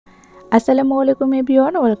আসসালামু আলাইকুম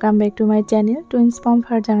everyone, welcome back to my channel twins from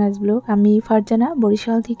Farzana's blog. আমি ফারজানা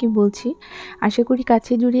বরিশাল থেকে বলছি। আশা করি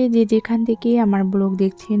কাছে জুড়ে যে যেখান থেকে আমার ব্লগ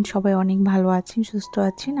দেখছেন সবাই অনেক ভালো আছেন, সুস্থ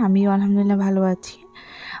আছেন। আমিও আলহামদুলিল্লাহ ভালো আছি।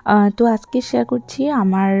 তো আজকে শেয়ার করছি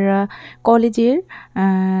আমার কলেজের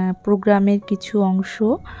প্রোগ্রামের কিছু অংশ।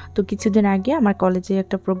 তো কিছুদিন আগে আমার কলেজে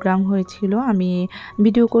একটা প্রোগ্রাম হয়েছিল, আমি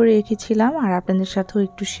ভিডিও করে রেখেছিলাম আর আপনাদের সাথেও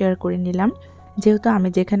একটু শেয়ার করে নিলাম। যেহেতু আমি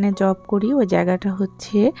যেখানে জব করি ওই জায়গাটা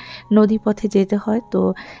হচ্ছে নদী পথে যেতে হয়, তো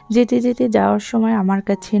যেতে যেতে যাওয়ার সময় আমার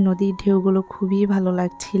কাছে নদীর ঢেউগুলো খুবই ভালো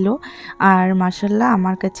লাগছিল। আর মাশাআল্লাহ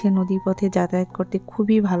আমার কাছে নদী পথে যাতায়াত করতে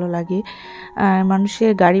খুবই ভালো লাগে।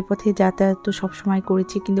 মানুষের গাড়ি পথে যাতায়াত তো সবসময়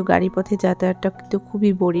করেছি, কিন্তু গাড়ি পথে যাতায়াতটা কিন্তু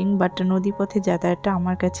খুবই বোরিং, বাট নদী পথে যাতায়াতটা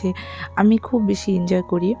আমার কাছে আমি খুব বেশি এনজয়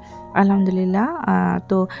করি আলহামদুলিল্লাহ।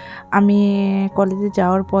 তো আমি কলেজে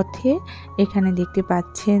যাওয়ার পথে এখানে দেখতে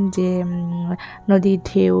পাচ্ছেন যে নদীর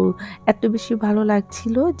ঢেউ এত বেশি ভালো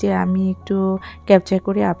লাগছিল যে আমি একটু ক্যাপচার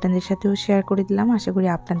করে আপনাদের সাথেও শেয়ার করে দিলাম। আশা করি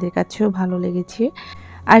আপনাদের কাছেও ভালো লেগেছে।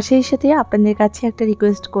 আর সেই সাথে আপনাদের কাছে একটা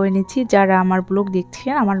রিকোয়েস্ট করে নিচ্ছি, যারা আমার ব্লগ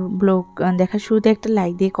দেখছেন আমার ব্লগ দেখার শুরুতে একটা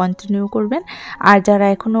লাইক দিয়ে কন্টিনিউ করবেন। আর যারা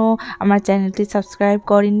এখনও আমার চ্যানেলটি সাবস্ক্রাইব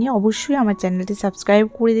করেননি অবশ্যই আমার চ্যানেলটি সাবস্ক্রাইব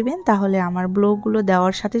করে দেবেন, তাহলে আমার ব্লগগুলো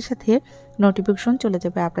দেওয়ার সাথে সাথে নোটিফিকেশন চলে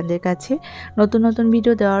যাবে আপনাদের কাছে। নতুন নতুন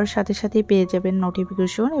ভিডিও দেওয়ার সাথে সাথে পেয়ে যাবেন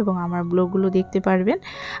নোটিফিকেশন এবং আমার ব্লগগুলো দেখতে পারবেন।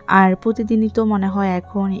 আর প্রতিদিনই তো মনে হয়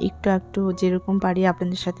এখন একটু একটু যেরকম পারি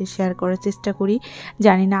আপনাদের সাথে শেয়ার করার চেষ্টা করি।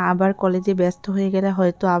 জানি না আবার কলেজে ব্যস্ত হয়ে গেলে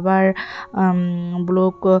হয়তো আবার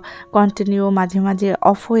ব্লগ কন্টিনিউ মাঝে মাঝে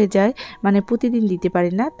অফ হয়ে যায়, মানে প্রতিদিন দিতে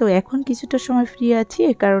পারি না। তো এখন কিছুটা সময় ফ্রি আছি,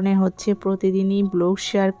 এ কারণে হচ্ছে প্রতিদিনই ব্লগ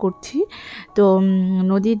শেয়ার করছি। তো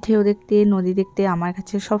নদীর ঢেউ দেখতে, নদী দেখতে আমার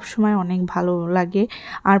কাছে সব সময় অনেক ভালো লাগে।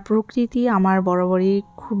 আর প্রকৃতি আমার বরাবরই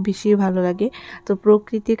খুব বেশি ভালো লাগে। তো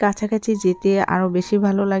প্রকৃতির কাছাকাছি যেতে আরও বেশি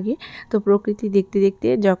ভালো লাগে। তো প্রকৃতি দেখতে দেখতে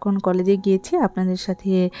যখন কলেজে গিয়েছি আপনাদের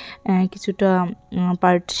সাথে কিছুটা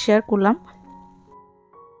পার্ট শেয়ার করলাম।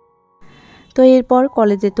 তো এরপর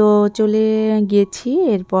কলেজে তো চলে গিয়েছি।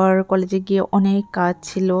 এরপর কলেজে গিয়ে অনেক কাজ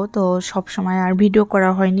ছিল, তো সব সময় আর ভিডিও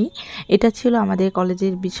করা হয়নি। এটা ছিল আমাদের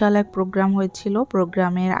কলেজের বিশাল এক প্রোগ্রাম হয়েছিল।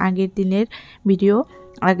 প্রোগ্রামের আগের দিনের ভিডিও।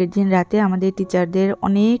 আগের দিন রাতে আমাদের টিচারদের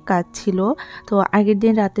অনেক কাজ ছিল, তো আগের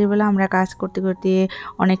দিন রাতের বেলা আমরা কাজ করতে করতে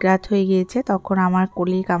অনেক রাত হয়ে গিয়েছে। তখন আমার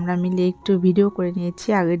কলিগ আমরা মিলে একটু ভিডিও করে নিয়েছি।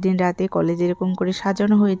 আগের দিন রাতে কলেজে এরকম করে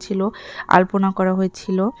সাজানো হয়েছিল, আলপনা করা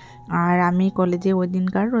হয়েছিল। আর আমি কলেজে ওই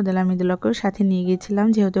দিনকার রোদেলা মৃদুলাকেও সাথে নিয়ে গিয়েছিলাম,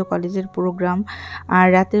 যেহেতু কলেজের প্রোগ্রাম। আর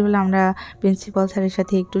রাতের বেলা আমরা প্রিন্সিপাল স্যারের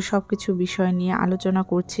সাথে একটু সব কিছু বিষয় নিয়ে আলোচনা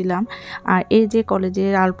করছিলাম। আর এই যে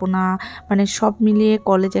কলেজের আলপনা, মানে সব মিলিয়ে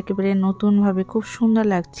কলেজ একেবারে নতুনভাবে খুব সুন্দর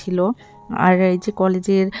লাগছিল। আর এই যে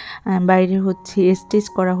কলেজের বাইরে হচ্ছে স্টেজ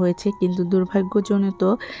করা হয়েছে, কিন্তু দুর্ভাগ্যজনিত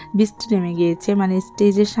বৃষ্টি নেমে গিয়েছে, মানে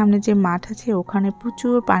স্টেজের সামনে যে মাঠ আছে ওখানে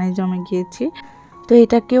প্রচুর পানি জমে গিয়েছে। তো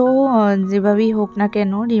এটাকেও যেভাবেই হোক না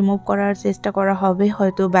কেন রিমুভ করার চেষ্টা করা হবে,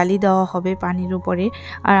 হয়তো বালি দেওয়া হবে পানির উপরে।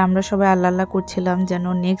 আর আমরা সবাই আল্লাহ আল্লাহ করছিলাম যেন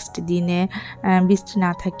নেক্সট দিনে বৃষ্টি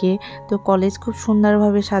না থাকে। তো কলেজ খুব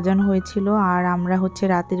সুন্দরভাবে সাজানো হয়েছিল, আর আমরা হচ্ছে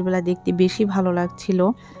রাতের বেলা দেখতে বেশি ভালো লাগছিল।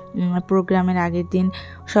 প্রোগ্রামের আগের দিন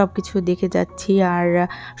সব কিছু দেখে যাচ্ছি, আর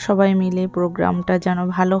সবাই মিলে প্রোগ্রামটা যেন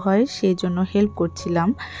ভালো হয় সেই জন্য হেল্প করছিলাম।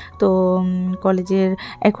 তো কলেজের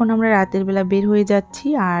এখন আমরা রাতের বেলা বের হয়ে যাচ্ছি,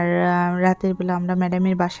 আর রাতের বেলা আমরা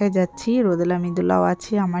ম্যাডামের বাসায় যাচ্ছি। রোদেলা মৃদুলাও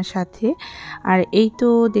আছে আমার সাথে। আর এই তো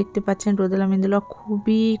দেখতে পাচ্ছেন রোদেলা মৃদুলা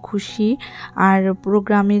খুবই খুশি। আর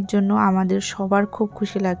প্রোগ্রামের জন্য আমাদের সবার খুব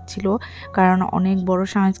খুশি লাগছিল, কারণ অনেক বড়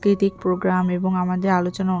সাংস্কৃতিক প্রোগ্রাম এবং আমাদের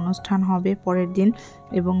আলোচনা অনুষ্ঠান হবে পরের দিন,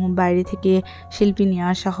 এবং বাইরে থেকে শিল্পী নিয়ে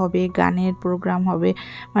আসা হবে, গানের প্রোগ্রাম হবে,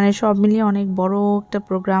 মানে সব মিলিয়ে অনেক বড় একটা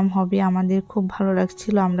প্রোগ্রাম হবে। আমাদের খুব ভালো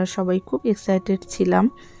লাগছিল, আমরা সবাই খুব এক্সাইটেড ছিলাম।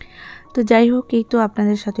 তো যাই হোক, এই তো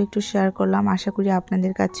আপনাদের সাথে একটু শেয়ার করলাম, আশা করি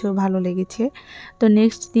আপনাদের কাছেও ভালো লেগেছে। তো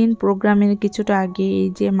নেক্সট দিন প্রোগ্রামের কিছুটা আগে এই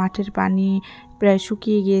যে মাঠের পানি প্রায়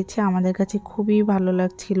শুকিয়ে গিয়েছে, আমাদের কাছে খুবই ভালো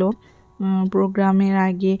লাগছিল। প্রোগ্রামের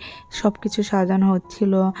আগে সব কিছু সাজানো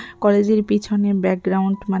হচ্ছিল। কলেজের পিছনে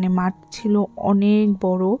ব্যাকগ্রাউন্ড মানে মাঠ ছিল অনেক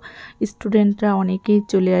বড়, স্টুডেন্টরা অনেকেই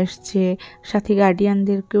চলে আসছে, সাথে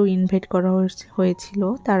গার্ডিয়ানদেরকেও ইনভাইট করা হয়েছিল,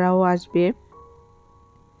 তারাও আসবে।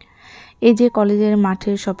 এই যে কলেজের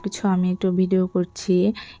মাঠের সব কিছু আমি একটু ভিডিও করছি।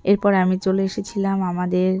 এরপর আমি চলে এসেছিলাম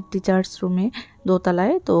আমাদের টিচার্স রুমে।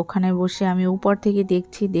 দোতলায়। তো ওখানে বসে আমি উপর থেকে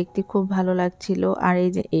দেখছি, দেখতে খুব ভালো লাগছিল। আর এই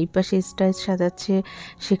যে এই পাশে স্টেজ সাজাচ্ছে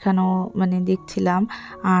সেখানেও মানে দেখছিলাম,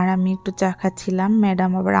 আর আমি একটু চা খাচ্ছিলাম।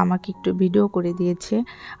 ম্যাডাম আবার আমাকে একটু ভিডিও করে দিয়েছে।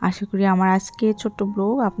 আশা করি আমার আজকে ছোট্ট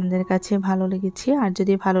ব্লগ আপনাদের কাছে ভালো লেগেছে। আর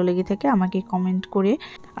যদি ভালো লেগে থাকে আমাকে কমেন্ট করে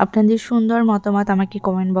আপনাদের সুন্দর মতামত আমাকে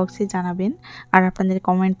কমেন্ট বক্সে জানাবেন। আর আপনাদের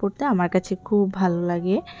কমেন্ট পড়তে আমার কাছে খুব ভালো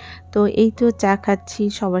লাগে। তো এই তো চা খাচ্ছি,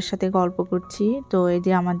 সবার সাথে গল্প করছি। তো এই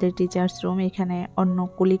যে আমাদের টিচার্স রুম, এখানে অন্য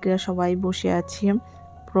কলিগরা সবাই বসে আছে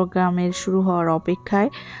প্রোগ্রামের শুরু হওয়ার অপেক্ষায়।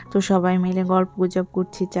 তো সবাই মিলে গল্প গুজব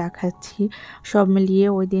করছি, চা খাচ্ছি। সব মিলিয়ে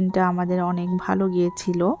ওই দিনটা আমাদের অনেক ভালো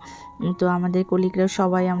গিয়েছিল। তো আমাদের কলিগরা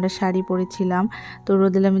সবাই আমরা শাড়ি পরেছিলাম। তো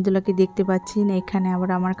রোদেলা মৃদুলাকে দেখতে পাচ্ছেন, এখানে আবার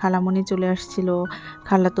আমার খালামণি চলে আসছিল,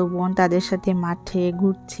 খালাতো বোন, তাদের সাথে মাঠে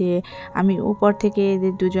ঘুরছে। আমি উপর থেকে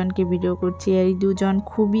এদের দুজনকে ভিডিও করছি। এই দুজন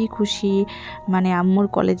খুবই খুশি, মানে আম্মুর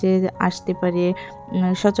কলেজে আসতে পারে।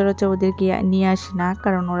 সচরাচর ওদেরকে নিয়ে আসি না,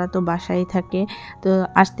 কারণ ওরা তো বাসায় থাকে। তো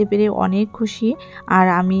আসতে পেরে অনেক খুশি। আর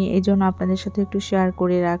আমি এই জন্য আপনাদের সাথে একটু শেয়ার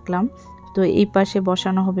করে রাখলাম। তো এই পাশে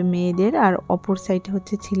বসানো হবে মেয়েদের, আর অপর সাইডে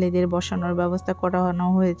হচ্ছে ছেলেদের বসানোর ব্যবস্থা করানো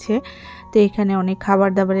হয়েছে। তো এখানে অনেক খাবার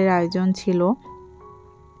দাবারের আয়োজন ছিল।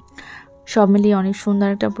 সব মিলিয়ে অনেক সুন্দর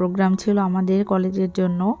একটা প্রোগ্রাম ছিল আমাদের কলেজের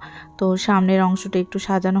জন্য। তো সামনের অংশটা একটু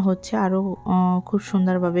সাজানো হচ্ছে, আরও খুব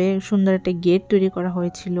সুন্দরভাবে সুন্দর একটা গেট তৈরি করা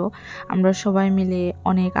হয়েছিল। আমরা সবাই মিলে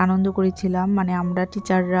অনেক আনন্দ করেছিলাম, মানে আমরা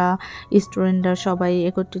টিচাররা, স্টুডেন্টরা সবাই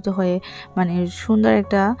একত্রিত হয়ে মানে সুন্দর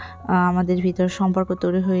একটা আমাদের ভিতর সম্পর্ক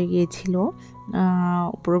তৈরি হয়ে গিয়েছিল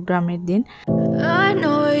প্রোগ্রামের দিন। I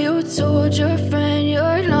know you told your friend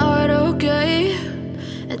you're not okay,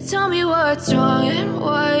 and tell me what's wrong and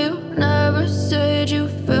why you never said you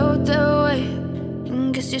felt that way. And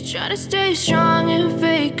guess you're trying to stay strong and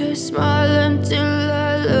fake a smile until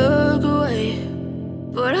I look away.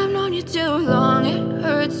 But I've known you too long, it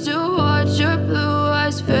hurts to watch your blue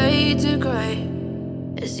eyes fade to gray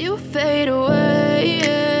as you fade away,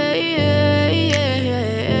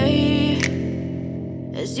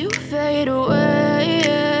 as you fade away.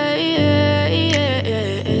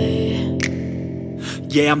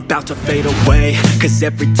 Yeah, I'm about to fade away, 'cause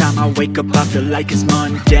every time I wake up I feel like it's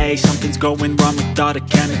Monday. Something's going wrong with all the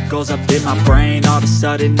chemicals up in my brain. All of a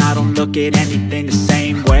sudden I don't look at anything the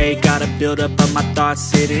same way. Got a build up of my thoughts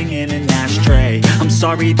sitting in an ashtray. I'm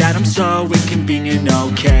sorry that I'm so inconvenient,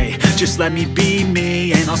 okay. Just let me be me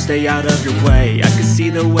and I'll stay out of your way. I can see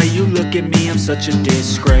the way you look at me, I'm such a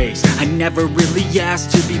disgrace. I never really asked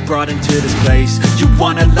to be brought into this place. You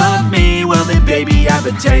wanna love me? Well then baby have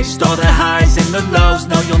a taste. All the highs and the lows,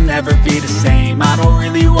 no you'll never be the same. I don't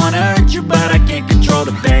really wanna hurt you, but I can't control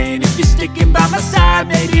the pain. If you're sticking by my side,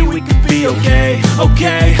 maybe we could be okay.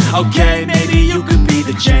 Okay, maybe you could be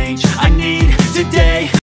the change I need today.